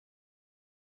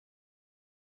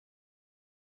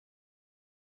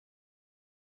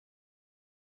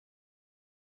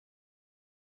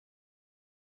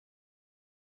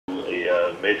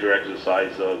a major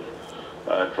exercise of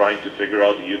trying to figure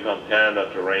out the Yukon Canada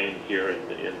terrain here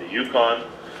in the Yukon.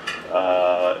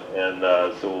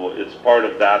 So it's part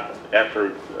of that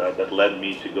effort that led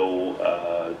me to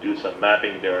go do some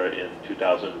mapping there in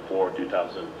 2004,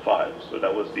 2005. So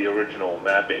that was the original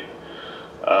mapping.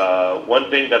 One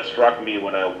thing that struck me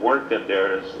when I worked in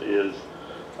there is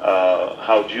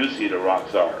how juicy the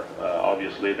rocks are.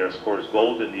 Obviously there's of course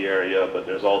gold in the area, but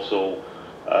there's also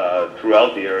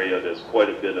throughout the area there's quite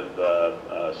a bit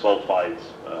of sulfides,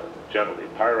 generally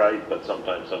pyrite, but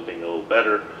sometimes something a little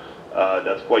better.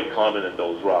 That's quite common in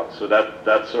those rocks. So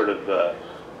that sort of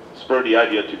spurred the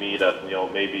idea to me that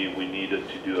maybe we needed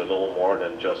to do a little more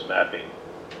than just mapping.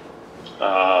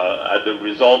 As a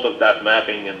result of that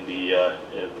mapping in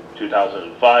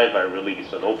 2005, I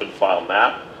released an open file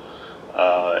map,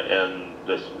 and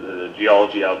the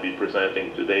geology I'll be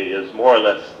presenting today is more or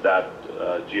less that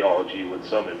geology with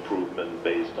some improvement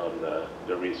based on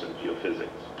the recent geophysics.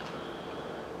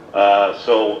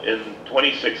 So in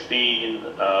 2016,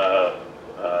 a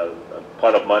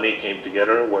pot of money came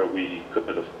together where we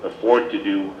could afford to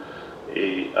do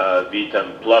a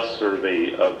V10 plus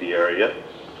survey of the area.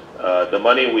 The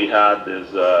money we had is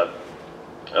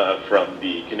from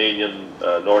the Canadian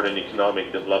Northern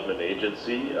Economic Development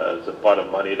Agency. It's a pot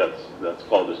of money that's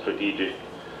called the Strategic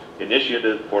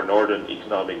Initiative for Northern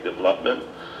Economic Development.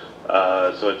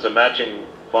 So it's a matching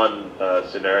fund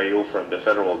scenario from the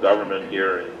federal government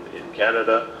here in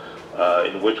Canada,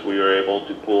 in which we were able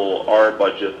to pool our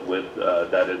budget with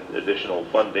that additional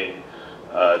funding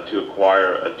to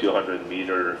acquire a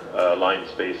 200-meter line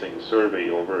spacing survey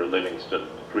over Livingstone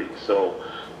Creek. So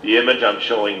the image I'm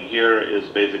showing here is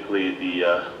basically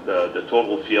the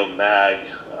total field mag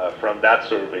from that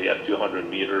survey at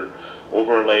 200-meter,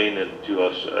 overlaying into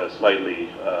a slightly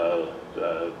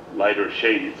lighter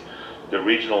shades. The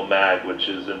regional mag, which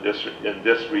is in this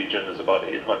region, is about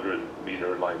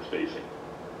 800-meter line spacing.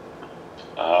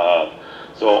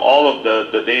 So all of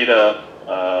the data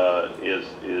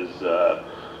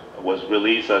was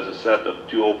released as a set of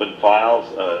two open files,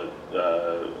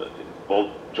 both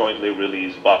jointly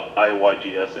released by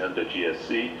IYGS and the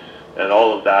GSC, and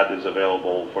all of that is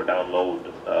available for download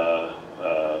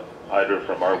either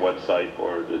from our website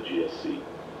or the GSC.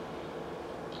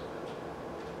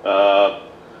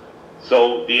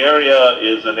 So the area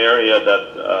is an area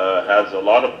that has a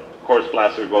lot of coarse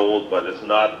placer gold, but it's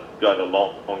not got a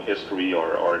long history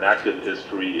or an active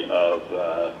history of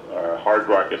hard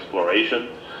rock exploration.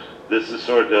 This is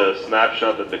sort of the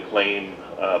snapshot of the claim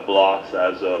blocks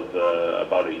as of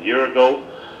about a year ago.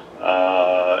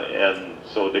 And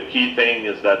so the key thing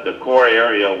is that the core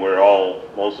area where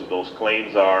most of those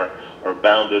claims are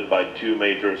bounded by two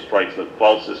major strike-slip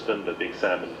fault systems, the Big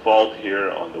Salmon Fault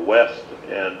here on the west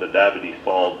and the Davide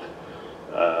Fault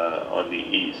on the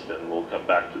east. And we'll come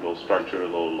back to those structures a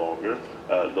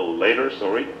little later,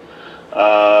 sorry.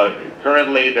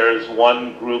 Currently there's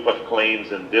one group of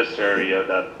claims in this area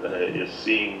that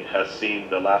has seen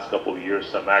the last couple of years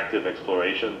some active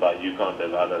exploration by Yukon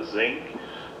Nevada Zinc.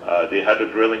 They had a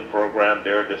drilling program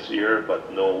there this year,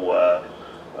 but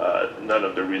none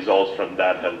of the results from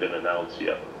that have been announced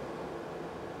yet.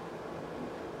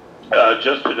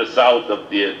 Just to the south of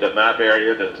the map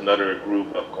area, there's another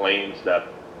group of claims that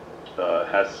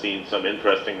has seen some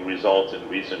interesting results in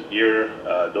recent years.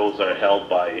 Those are held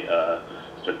by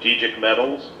Strategic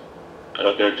Metals.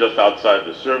 They're just outside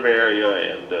the survey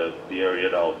area and the area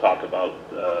that I'll talk about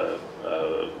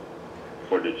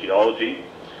for the geology.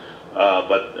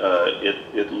 But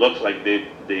it looks like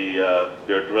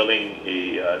they're drilling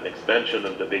an extension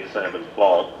of the Big Salmon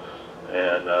Fault,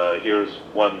 and here's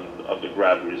one of the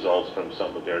grab results from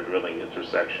some of their drilling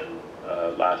intersection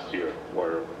last year,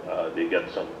 where they get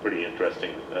some pretty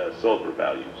interesting silver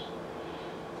values.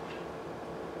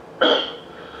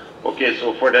 Okay,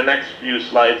 so for the next few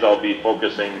slides, I'll be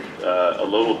focusing a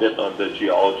little bit on the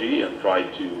geology and try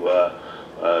to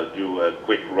do a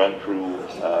quick run through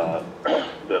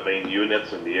the main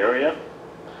units in the area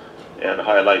and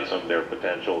highlight some of their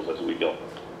potentials as we go.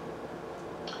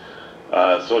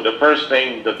 So the first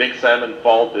thing, the Big Salmon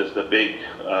Fault is the big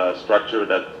structure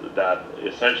that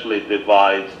essentially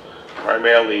divides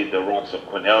primarily the rocks of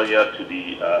Cornelia to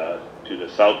the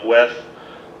southwest,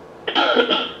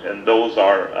 and those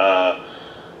are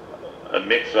a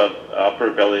mix of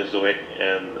Upper Paleozoic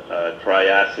and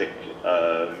Triassic,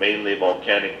 mainly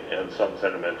volcanic and some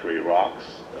sedimentary rocks.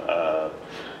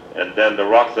 And then the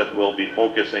rocks that we'll be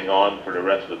focusing on for the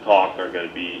rest of the talk are going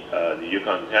to be the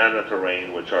Yukon Canada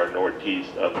terrain, which are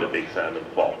northeast of the Big Salmon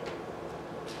Fault.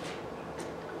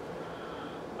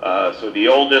 So the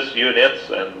oldest units,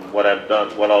 and what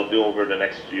I'll do over the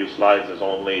next few slides is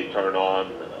only turn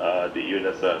on the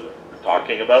units that I'm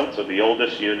talking about. So the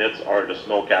oldest units are the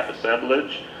snowcap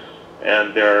assemblage,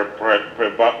 and they're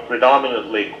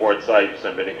predominantly quartzite,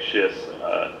 semitic schist,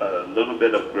 a little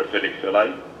bit of graphitic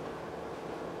phyllite,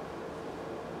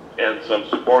 and some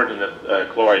subordinate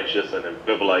chlorite schist and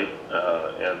amphibolite,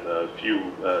 and a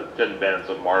few thin bands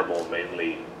of marble,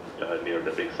 mainly near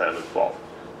the Big Salmon Fault.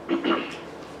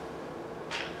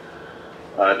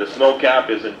 The snowcap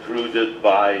is intruded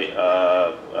by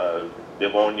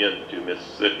Devonian to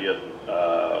Mississippian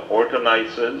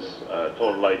orthogneisses,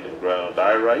 tololite and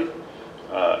granodiorite.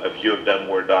 A few of them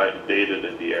were dated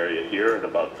in the area here at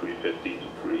about 350 to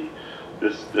 3.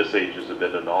 This age is a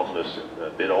bit anomalous and a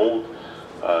bit old.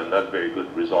 Not very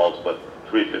good results, but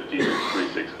 350 to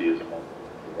 360 is about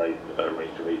the right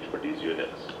range of age for these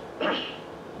units.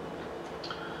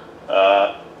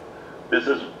 This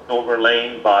is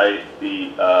overlain by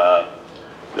the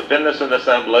Finlayson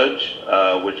assemblage,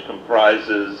 which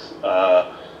comprises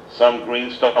some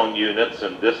greenstone units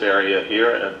in this area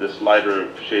here, and this lighter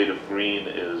shade of green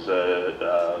is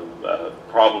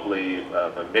probably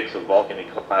a mix of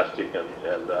volcaniclastic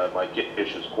and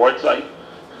micaceous quartzite.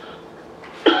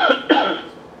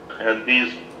 And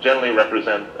these generally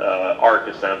represent arc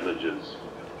assemblages.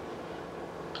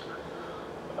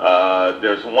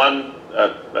 There's one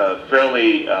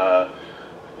fairly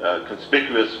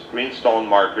conspicuous greenstone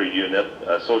marker unit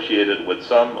associated with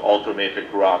some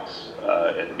ultramafic rocks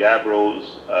and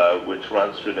gabbros, which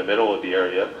runs through the middle of the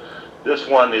area. This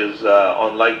one is,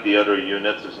 unlike the other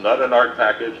units, is not an arc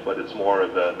package, but it's more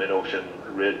of a mid-ocean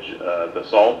ridge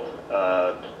basalt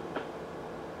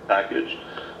package,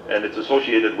 and it's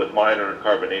associated with minor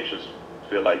carbonaceous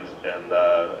phyllites and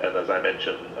as I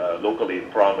mentioned, locally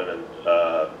prominent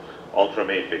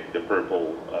ultramafic, the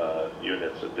purple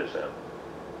units at this end.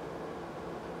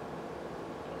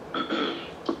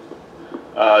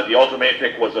 The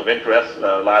ultramafic was of interest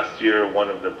last year. One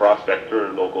of the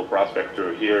local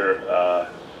prospector here,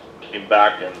 came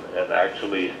back and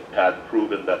actually had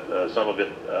proven that some of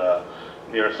it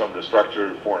near some of the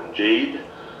structure formed jade.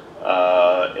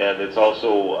 And it's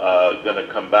also going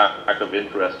to come back of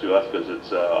interest to us because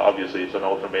it's obviously it's an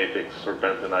ultramafic,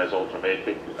 serpentinized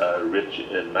ultramafic, rich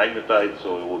in magnetite,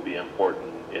 so it will be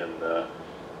important in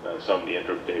some of the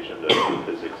interpretation of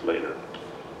geophysics later.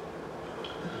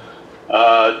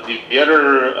 The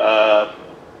other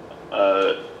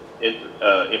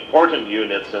important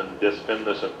units in this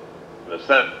Finlayson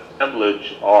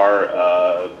assemblage are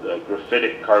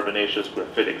graphitic, carbonaceous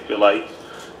graphitic phyllites,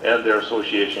 and their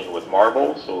association with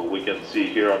marble. So we can see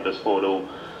here on this photo,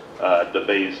 at the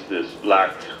base, this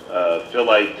black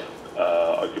phyllite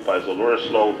occupies a lower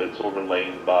slope. It's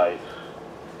overlain by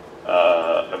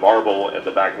a marble, and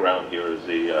the background here is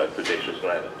the Cretaceous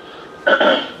granite.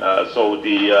 So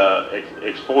the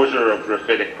exposure of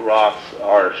graphitic rocks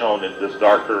are shown in this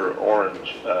darker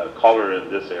orange color in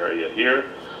this area here.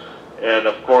 And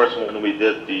of course, when we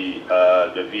did the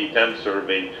V10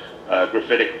 survey,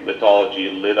 graphitic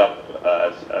lithology lit up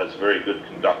as very good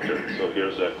conductors. So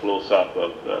here's a close-up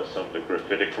of some of the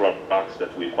graphitic rocks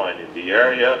that we find in the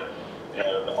area,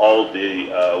 and all the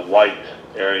white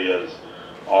areas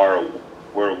are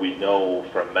where we know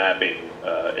from mapping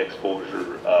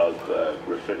exposure of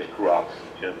graphitic rocks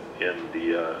in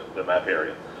the map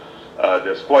area.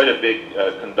 There's quite a big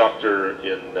conductor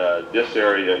in this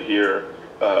area here,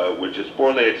 which is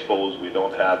poorly exposed. We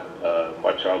don't have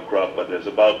much outcrop, but there's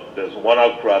one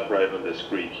outcrop right on this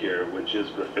creek here, which is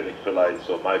graphitic phyllite.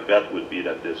 So my bet would be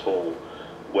that this whole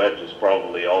wedge is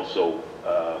probably also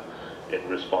in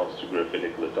response to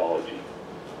graphitic lithology.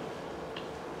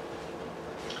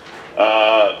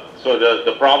 So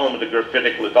the problem with the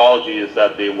graphitic lithology is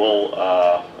that they will,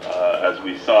 as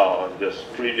we saw on this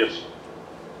previous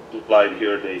slide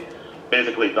here, they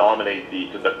basically dominate the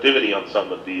conductivity on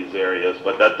some of these areas,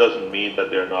 but that doesn't mean that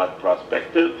they're not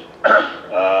prospective.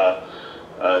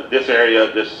 This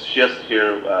area, this schist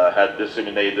here, had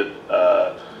disseminated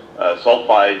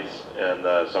sulfides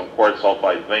and some quartz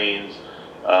sulfide veins,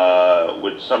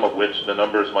 some of which the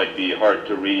numbers might be hard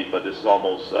to read, but this is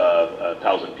almost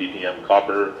 1,000 ppm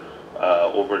copper,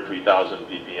 over 3,000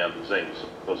 ppm zinc.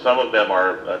 So some of them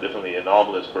are definitely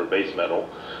anomalous for base metal.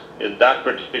 In that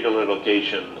particular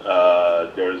location,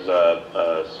 there's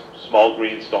small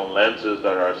greenstone lenses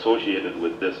that are associated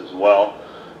with this as well,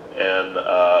 and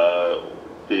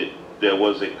there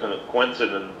was a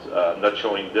coincident, I'm not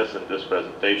showing this in this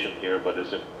presentation here, but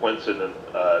it's a coincident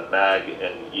mag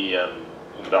and EM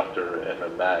conductor and a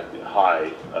mag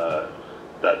high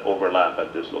that overlap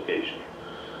at this location.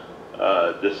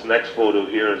 This next photo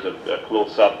here is a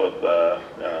close-up of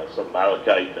some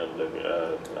malachite and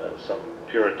some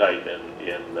pyrrhotite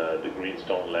in the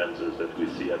greenstone lenses that we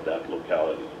see at that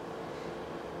locality.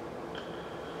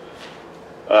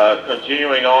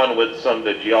 Continuing on with some of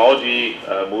the geology,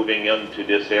 moving into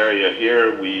this area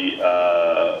here,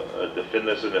 the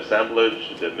Finlayson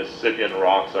assemblage, the Mississippian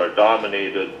rocks are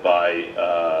dominated by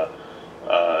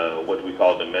what we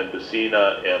call the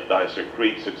Mendocina and Dicer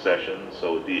Creek succession.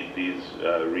 So these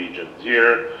regions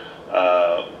here,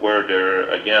 where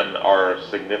there again are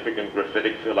significant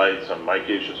graphitic phyllites, some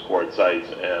micaceous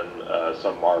quartzites, and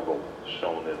some marble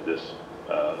shown in this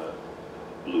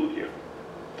blue here.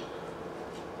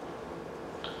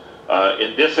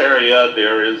 In this area,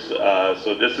 there is,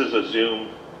 so this is a zoom.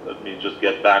 Let me just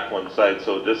get back one side.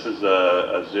 So this is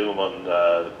a zoom on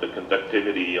the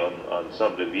conductivity on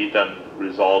some of the VTEM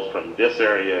results from this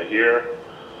area here.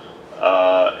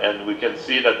 And we can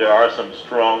see that there are some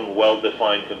strong,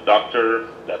 well-defined conductor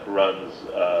that runs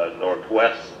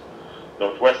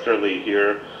northwesterly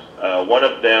here. One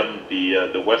of them,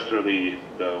 the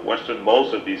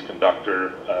westernmost of these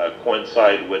conductor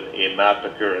coincide with a mapped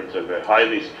occurrence of a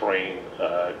highly strained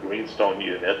greenstone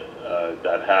unit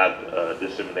that had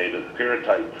disseminated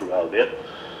pyrrhotite throughout it,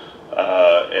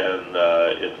 and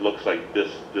it looks like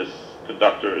this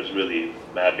conductor is really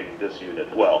mapping this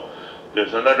unit well.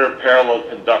 There's another parallel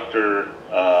conductor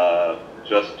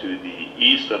just to the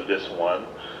east of this one.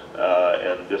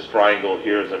 And this triangle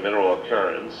here is a mineral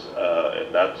occurrence,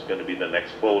 and that's going to be the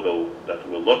next photo that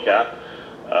we'll look at,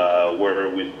 where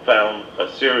we found a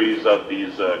series of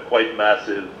these quite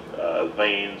massive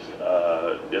veins.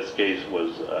 This case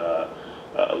was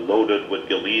loaded with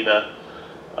galena,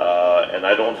 and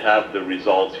I don't have the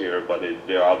results here, but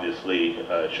they're obviously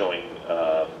showing,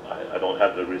 I don't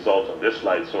have the results on this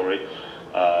slide, sorry,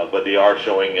 but they are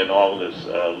showing anomalous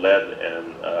lead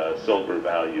and silver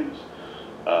values.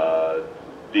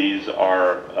 These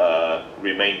are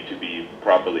remain to be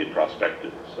properly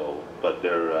prospected. So, but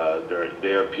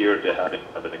they appear to have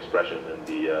an expression in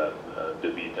the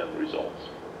VTEM results.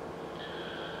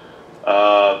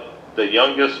 The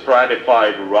youngest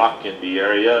stratified rock in the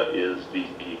area is the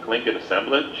Tlingit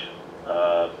assemblage,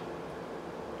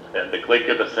 and the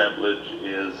Tlingit assemblage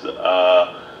is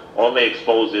only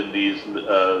exposed in these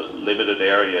limited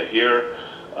area here.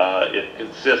 It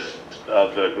consists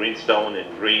of greenstone in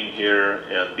green here,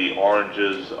 and the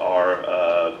oranges are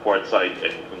quartzite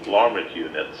and conglomerate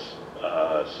units.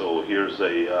 So here's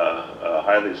a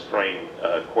highly strained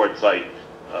quartzite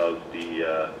of the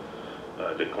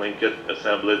Tlingit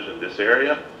assemblage in this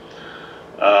area.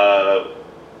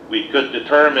 We could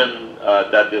determine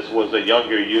that this was a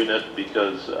younger unit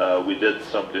because we did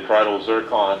some detrital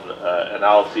zircon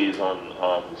analyses on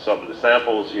some of the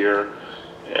samples here,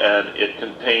 and it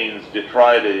contains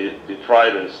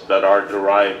detritus that are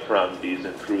derived from these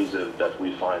intrusive that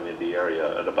we find in the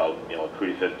area at about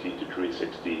 350 to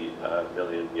 360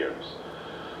 million years.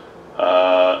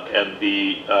 And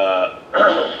the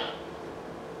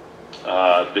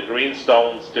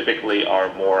greenstones typically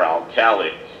are more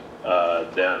alkalic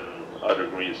than other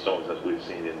greenstones that we've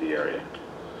seen in the area.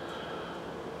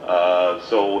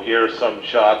 So here are some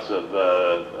shots of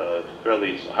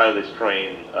fairly highly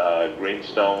strained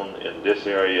greenstone in this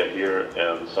area here,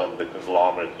 and some of the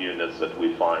conglomerate units that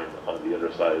we find on the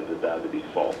other side of the Davide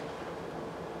Fault.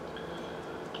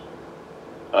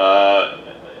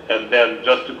 And then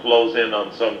just to close in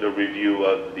on some of the review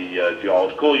of the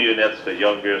geological units, the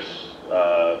youngest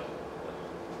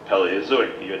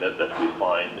Paleozoic unit that we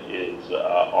find is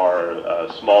our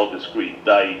small discrete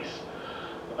dikes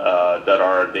that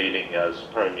are dating as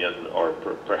Permian or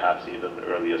perhaps even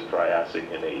earliest Triassic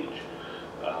in age.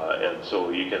 And so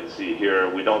you can see here,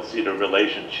 we don't see the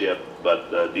relationship,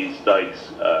 but these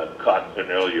dikes cut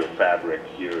an earlier fabric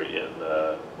here in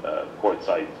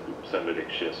quartzite semitic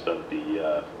schist of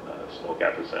the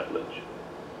snow-cap assemblage.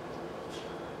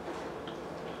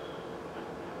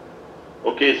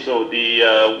 Okay, so the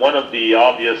one of the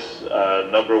obvious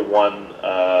number one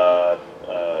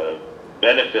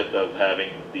benefit of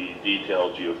having the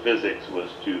detailed geophysics was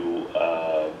to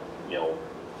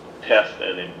test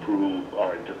and improve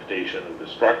our interpretation of the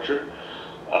structure.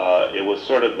 It was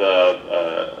sort of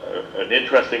an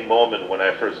interesting moment when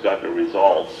I first got the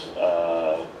results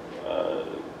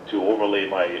to overlay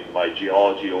my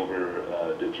geology over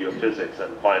the geophysics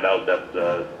and find out that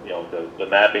the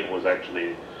mapping was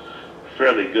actually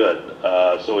fairly good.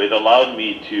 So it allowed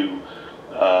me to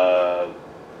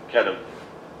kind of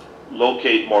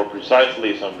locate more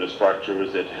precisely some of the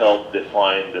structures. It helped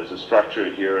define, there's a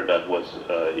structure here that was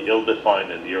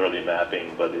ill-defined in the early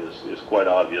mapping, but is quite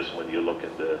obvious when you look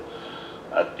at the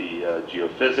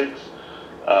geophysics.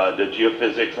 The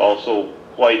geophysics also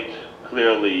quite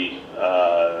clearly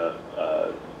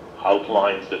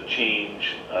outlines the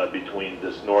change between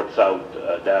this north-south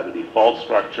Davide fault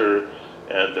structure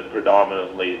and the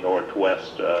predominantly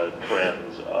northwest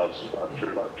trends of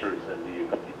structures in the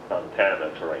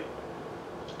Yukon-Montana terrain.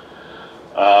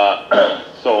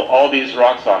 So all these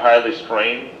rocks are highly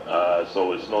strained,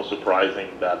 so it's no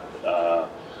surprising that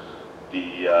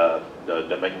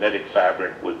the magnetic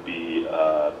fabric would be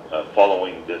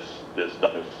following this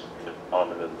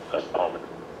dominant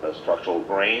structural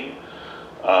grain.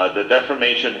 The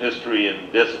deformation history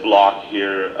in this block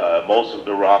here, most of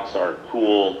the rocks are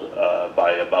cooled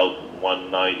by about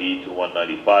 190 to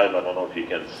 195. I don't know if you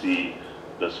can see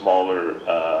the smaller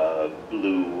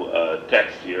blue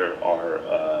text here are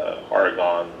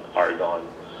argon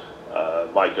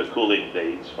mica cooling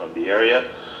dates from the area.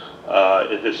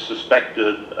 It is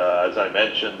suspected, as I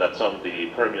mentioned, that some of the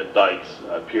Permian dikes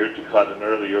appear to cut an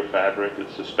earlier fabric.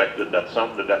 It's suspected that some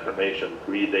of the deformation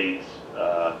predates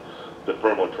the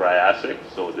Permo-Triassic,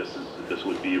 so this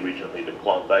would be regionally the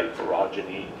Klondike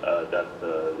orogeny that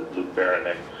Luke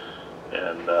Baranek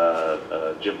and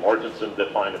Jim Mortensen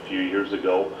defined a few years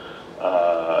ago,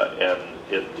 and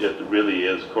it really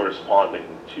is corresponding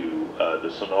to the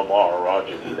Sonoma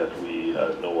orogeny that we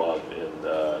know of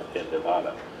in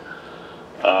Nevada.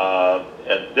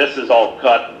 And this is all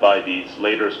cut by these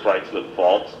later strike slip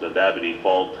faults, the Davide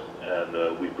fault,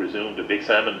 and we presume the Big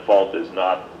Salmon fault is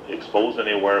not exposed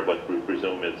anywhere, but we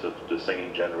presume it's of the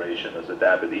same generation as the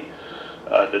Davide.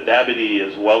 The Davide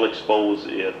is well exposed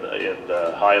in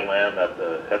the highland at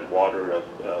the headwater of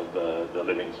the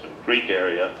Livingstone Creek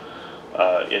area,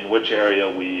 in which area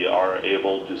we are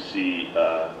able to see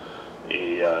a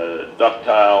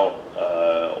ductile,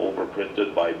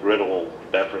 overprinted by brittle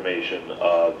deformation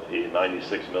of a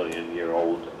 96 million year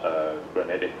old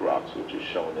granitic rocks, which is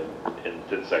shown in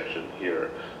this section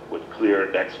here, with clear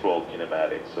dextral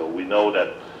kinematics. So we know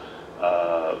that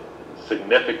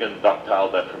significant ductile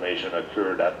deformation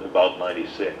occurred at about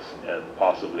 96 and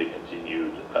possibly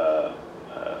continued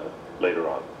later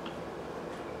on.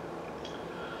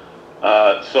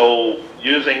 So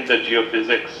using the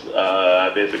geophysics, I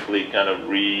basically kind of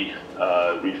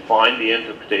refined the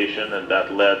interpretation, and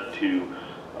that led to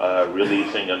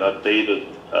releasing an updated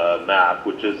map,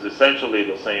 which is essentially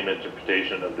the same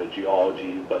interpretation of the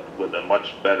geology, but with a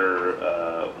much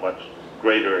better, much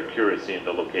greater accuracy in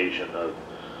the location of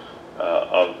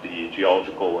the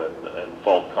geological and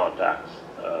fault contacts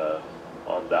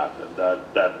on that. And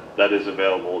that is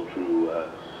available through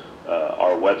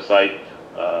our website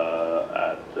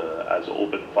as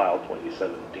open file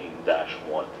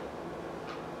 2017-1.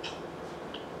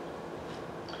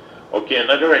 Okay,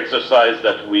 another exercise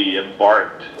that we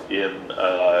embarked in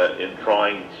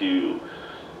trying to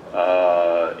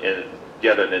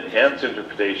get an enhanced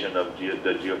interpretation of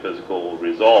the geophysical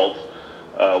results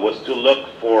was to look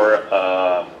for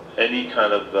any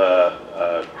kind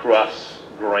of crust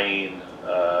grain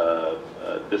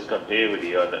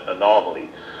discontinuity or anomaly.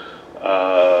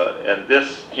 And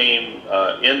this came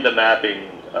in the mapping,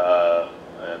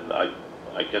 and I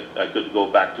could go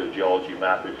back to a geology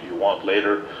map if you want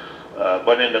later,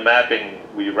 but in the mapping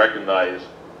we recognize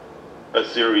a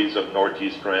series of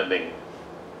northeast trending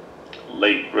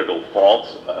late brittle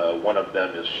faults. One of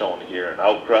them is shown here, an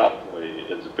outcrop.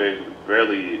 It's a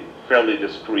fairly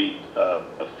discrete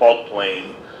fault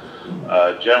plane,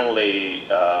 generally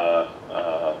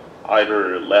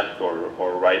either left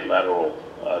or right lateral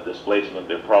displacement.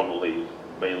 They're probably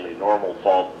mainly normal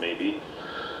fault, maybe.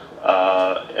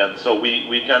 And so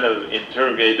we kind of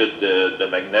interrogated the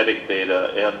magnetic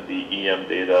data and the EM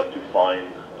data to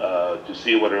find, to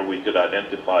see whether we could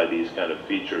identify these kind of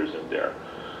features in there.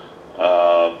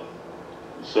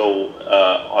 So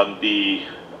on the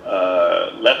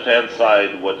left-hand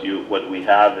side, what we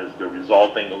have is the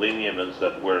resulting lineaments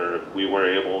that we were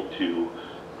able to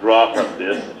draw from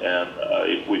this, and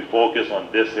if we focus on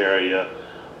this area,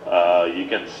 you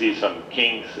can see some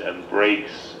kinks and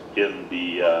breaks in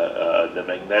the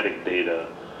magnetic data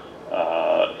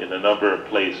in a number of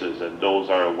places, and those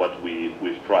are what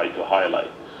we've tried to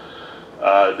highlight.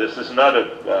 This is not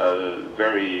a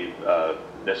very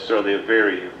necessarily a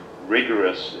very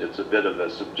rigorous, it's a bit of a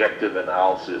subjective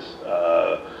analysis,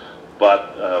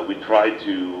 but we try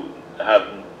to have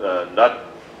not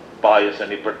bias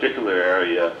any particular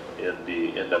area in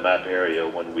the map area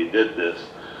when we did this.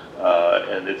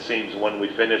 And it seems when we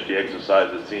finish the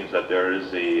exercise, it seems that there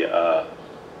is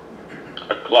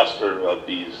cluster of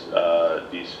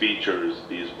these features,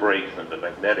 these breaks in the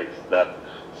magnetics that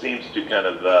seems to kind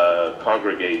of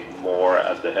congregate more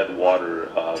at the headwater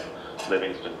of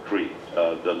Livingstone Creek,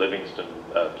 the Livingstone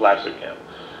placer camp.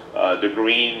 The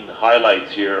green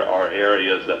highlights here are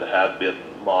areas that have been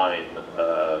mined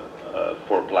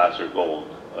for placer gold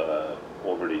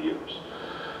over the years.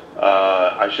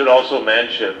 I should also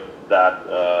mention that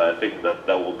I think that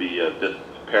will be a bit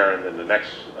apparent in the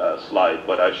next slide,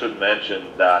 but I should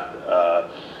mention that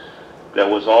there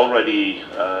was already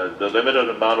the limited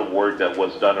amount of work that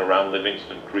was done around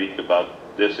Livingstone Creek about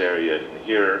this area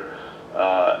here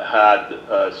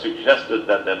had suggested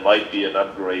that there might be an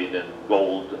upgrade in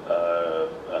gold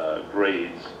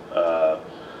grades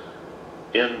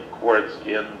in quartz,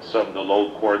 in some of the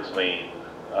low quartz vein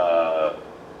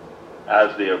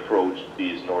as they approached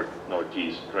these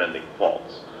northeast trending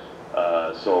faults.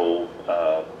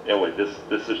 Anyway,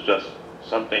 this is just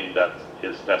something that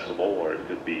is testable, or it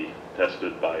could be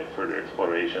tested by further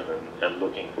exploration and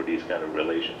looking for these kind of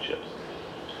relationships.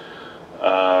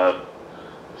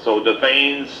 So the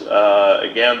veins,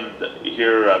 again,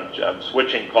 here I'm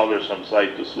switching colors from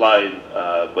slide to slide,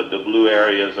 but the blue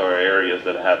areas are areas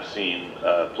that have seen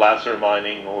placer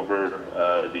mining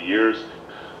over the years.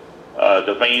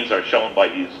 The veins are shown by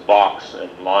these box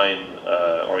and line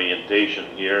orientation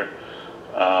here.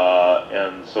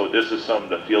 And so this is some of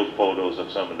the field photos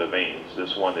of some of the veins.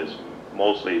 This one is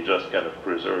mostly just kind of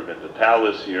preserved in the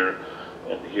talus here,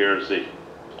 and here's an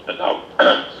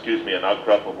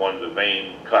outcrop of one of the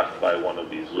veins cut by one of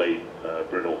these late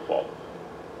brittle faults.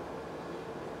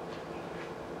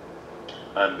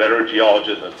 I'm better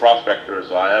geologist than prospector,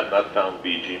 so I have not found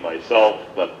VG myself,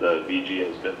 but the VG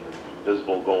has been,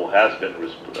 visible gold has been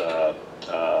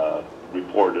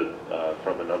reported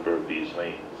from a number of these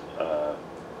veins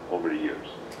over the years.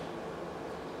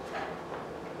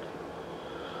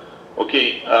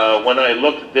 Okay, when I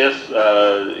look at this,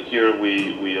 here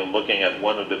we are looking at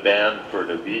one of the band for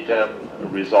the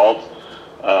VTEM results.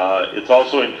 It's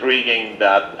also intriguing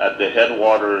that at the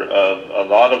headwater of a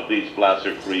lot of these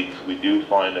placer creeks, we do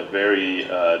find a very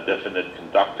definite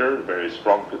conductor, very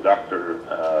strong conductor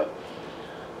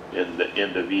in the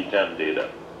VTEM data.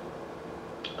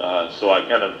 So I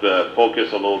kind of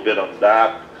focus a little bit on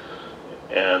that,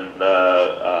 and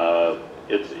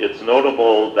it's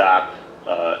notable that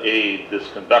this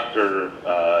conductor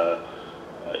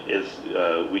is,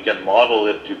 we can model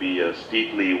it to be a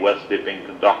steeply west-dipping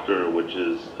conductor, which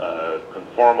is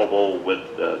conformable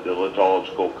with the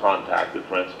lithological contact, the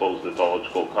transposed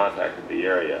lithological contact in the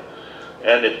area.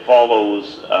 And it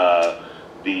follows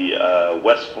the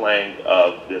west flank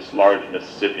of this large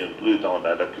Mississippian pluton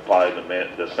that occupies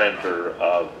the center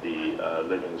of the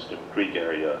Livingstone Creek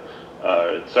area.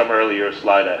 In some earlier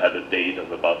slide, I had a date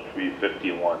of about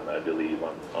 351, I believe,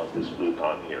 on this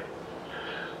pluton here.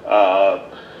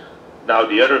 Now,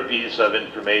 the other piece of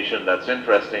information that's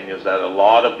interesting is that a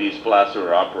lot of these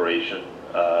placer operations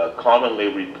commonly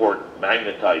report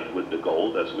magnetite with the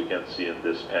gold, as we can see in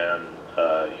this pan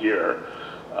here.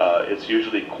 It's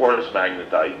usually coarse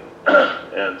magnetite,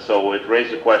 and so it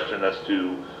raised a question as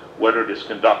to whether this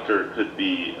conductor could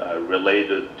be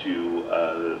related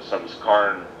to some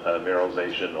skarn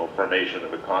mineralization or formation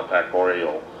of a contact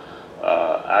aureole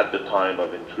at the time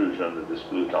of intrusion of this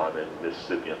pluton in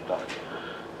Mississippian time,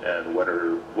 and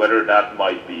whether that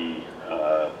might be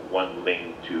one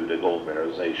link to the gold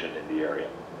mineralization in the area.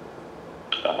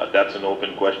 That's an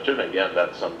open question. Again,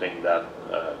 that's something that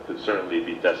could certainly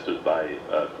be tested by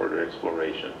further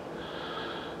exploration.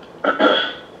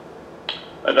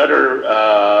 Another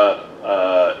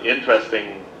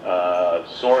interesting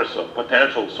source, a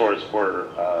potential source for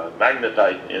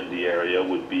magnetite in the area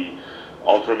would be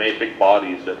ultramafic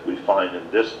bodies that we find in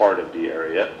this part of the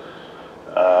area.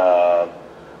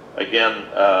 Again,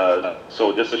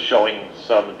 so this is showing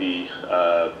some of the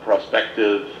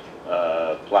prospective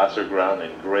placer ground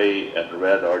in gray and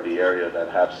red are the area that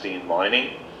have seen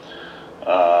mining.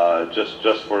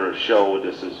 Just for show,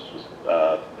 this is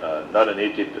not an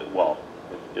atypical, well,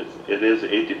 it is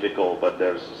atypical, but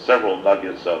there's several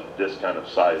nuggets of this kind of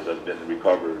size that have been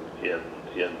recovered in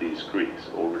these creeks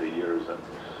over the years, and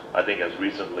I think as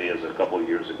recently as a couple of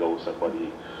years ago,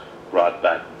 somebody brought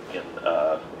back in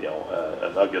a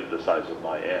nugget the size of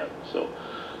my hand. So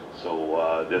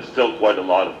there's still quite a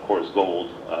lot of coarse gold,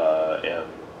 and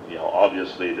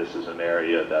obviously this is an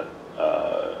area that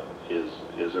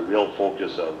is a real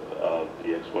focus of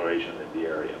the exploration in the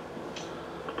area.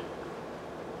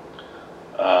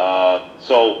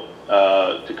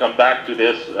 To come back to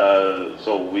this,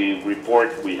 so we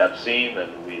report, we have seen,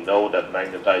 and we know that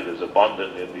magnetite is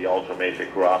abundant in the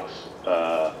ultramafic rocks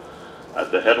at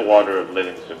the headwater of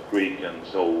Livingstone Creek, and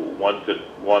so one could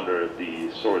wonder if the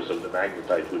source of the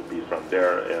magnetite would be from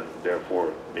there, and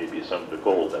therefore maybe some of the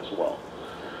gold as well.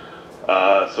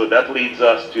 So that leads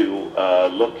us to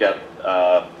look at,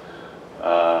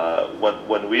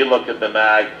 when we look at the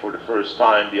mag for the first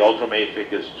time, the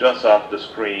ultramafic is just off the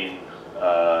screen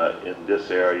in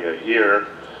this area here.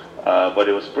 But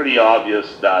it was pretty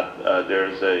obvious that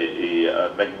there's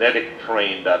a magnetic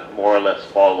train that more or less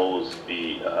follows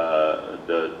the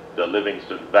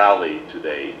Livingstone Valley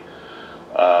today.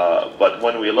 But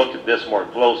when we look at this more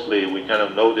closely, we kind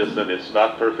of notice that it's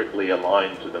not perfectly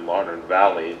aligned to the modern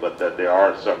valley, but that there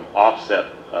are some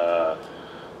offset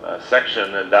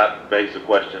section, and that begs the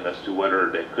question as to whether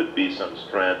there could be some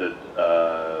stranded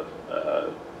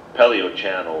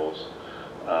paleochannels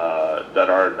that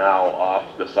are now off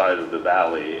the side of the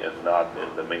valley and not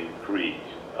in the main creek,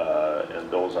 and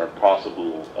those are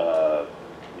possible,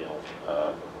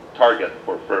 target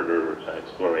for further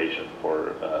exploration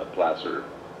for placer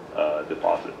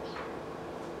deposits.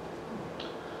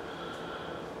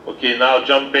 Okay, now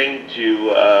jumping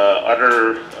to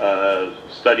other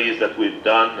studies that we've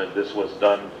done, and this was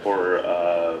done for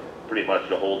pretty much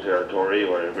the whole territory,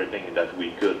 or everything that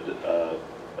we could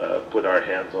put our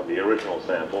hands on the original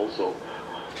samples.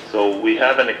 So we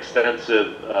have an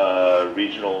extensive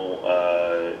regional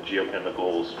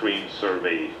geochemical stream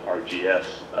survey, RGS,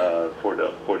 for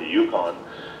the Yukon,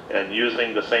 and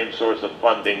using the same source of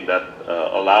funding that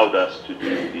allowed us to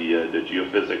do the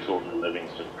geophysics over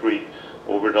Livingstone Creek.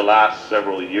 Over the last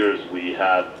several years, we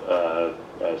have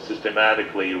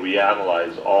systematically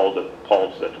reanalyzed all the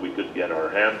pulps that we could get our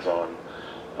hands on,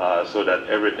 so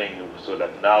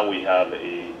that now we have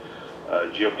a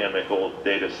geochemical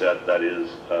data set that is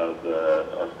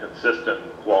of consistent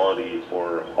quality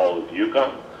for all of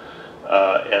Yukon.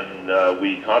 And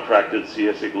we contracted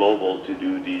CSA Global to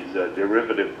do these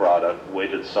derivative product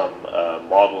weighted sum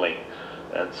modeling.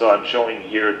 And so I'm showing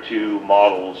here two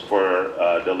models for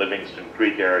the Livingstone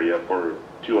Creek area for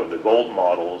two of the gold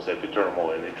models,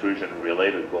 epithermal and intrusion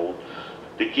related gold.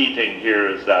 The key thing here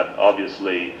is that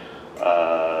obviously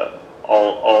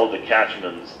all the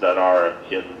catchments that are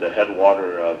in the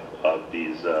headwater of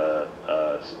these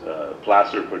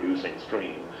placer producing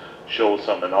stream show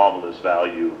some anomalous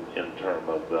value in terms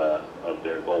of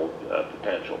their gold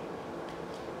potential.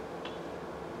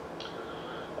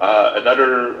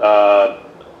 Another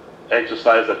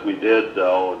exercise that we did,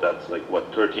 though, that's like,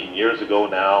 what, 13 years ago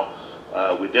now,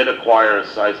 we did acquire a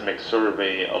seismic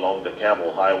survey along the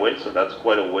Campbell Highway, so that's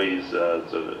quite a ways,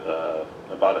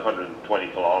 about 120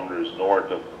 kilometers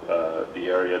north of the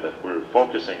area that we're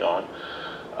focusing on.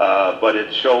 But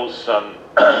it shows some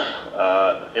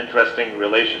interesting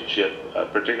relationship,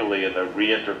 particularly in the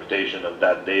reinterpretation of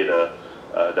that data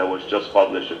that was just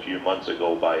published a few months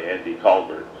ago by Andy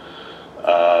Colbert.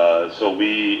 So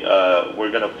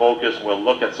we're going to focus, we'll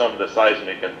look at some of the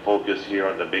seismic and focus here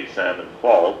on the Big Salmon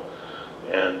Fault.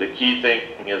 And the key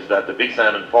thing is that the Big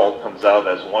Salmon Fault comes out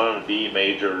as one of the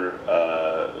major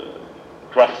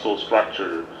crustal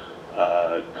structure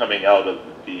coming out of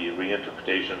the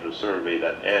reinterpretation of the survey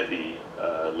that Andy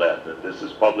led. And this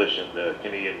is published in the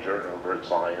Canadian Journal of Earth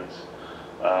Science.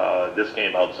 This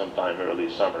came out sometime early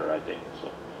summer, I think.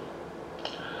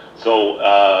 So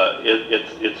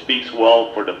it speaks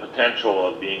well for the potential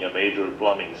of being a major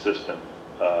plumbing system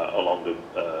along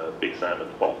the Big Salmon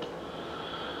Fault.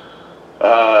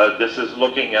 This is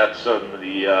looking at some of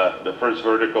the first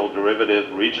vertical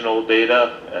derivative regional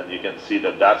data, and you can see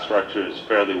that that structure is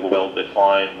fairly well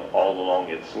defined all along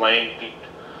its length.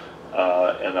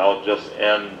 And I'll just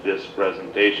end this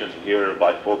presentation here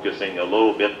by focusing a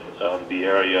little bit on the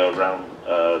area around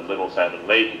Little Salmon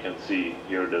Lake. You can see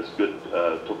here there's good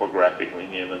topographic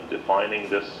lineament defining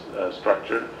this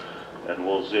structure, and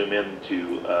we'll zoom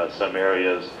into some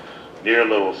areas near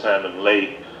Little Salmon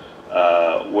Lake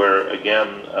where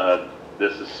again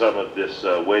this is some of this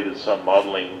weighted sum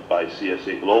modeling by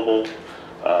CSA Global.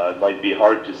 It might be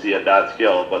hard to see at that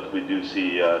scale, but we do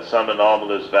see some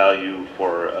anomalous value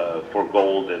for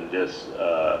gold in this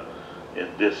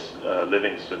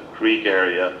Livingstone Creek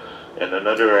area. And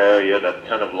another area that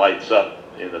kind of lights up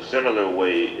in a similar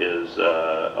way is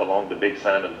along the Big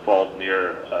Salmon Fault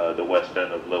near the west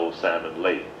end of Little Salmon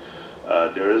Lake.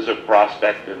 There is a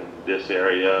prospect in this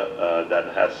area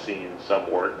that has seen some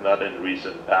work, not in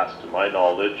recent past to my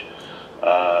knowledge,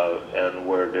 and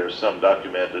where there's some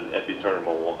documented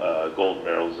epithermal gold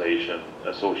mineralization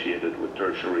associated with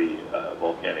tertiary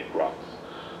volcanic rocks.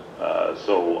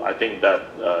 So I think that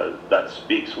that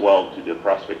speaks well to the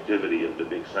prospectivity of the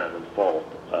Big Salmon Fault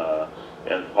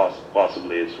and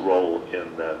possibly its role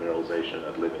in mineralization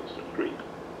at Livingstone Creek.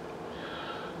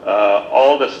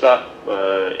 All the stuff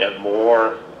and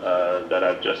more that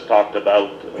I've just talked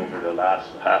about over the last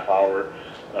half hour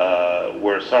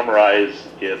were summarized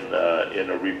in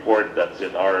a report that's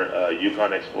in our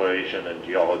Yukon Exploration and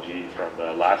Geology from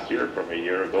last year, from a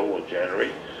year ago in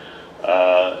January.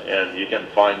 And you can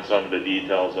find some of the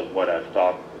details of what I've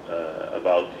talked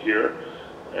about here.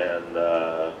 And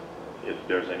if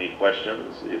there's any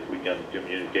questions, if we can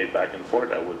communicate back and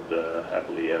forth, I would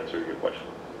happily answer your question.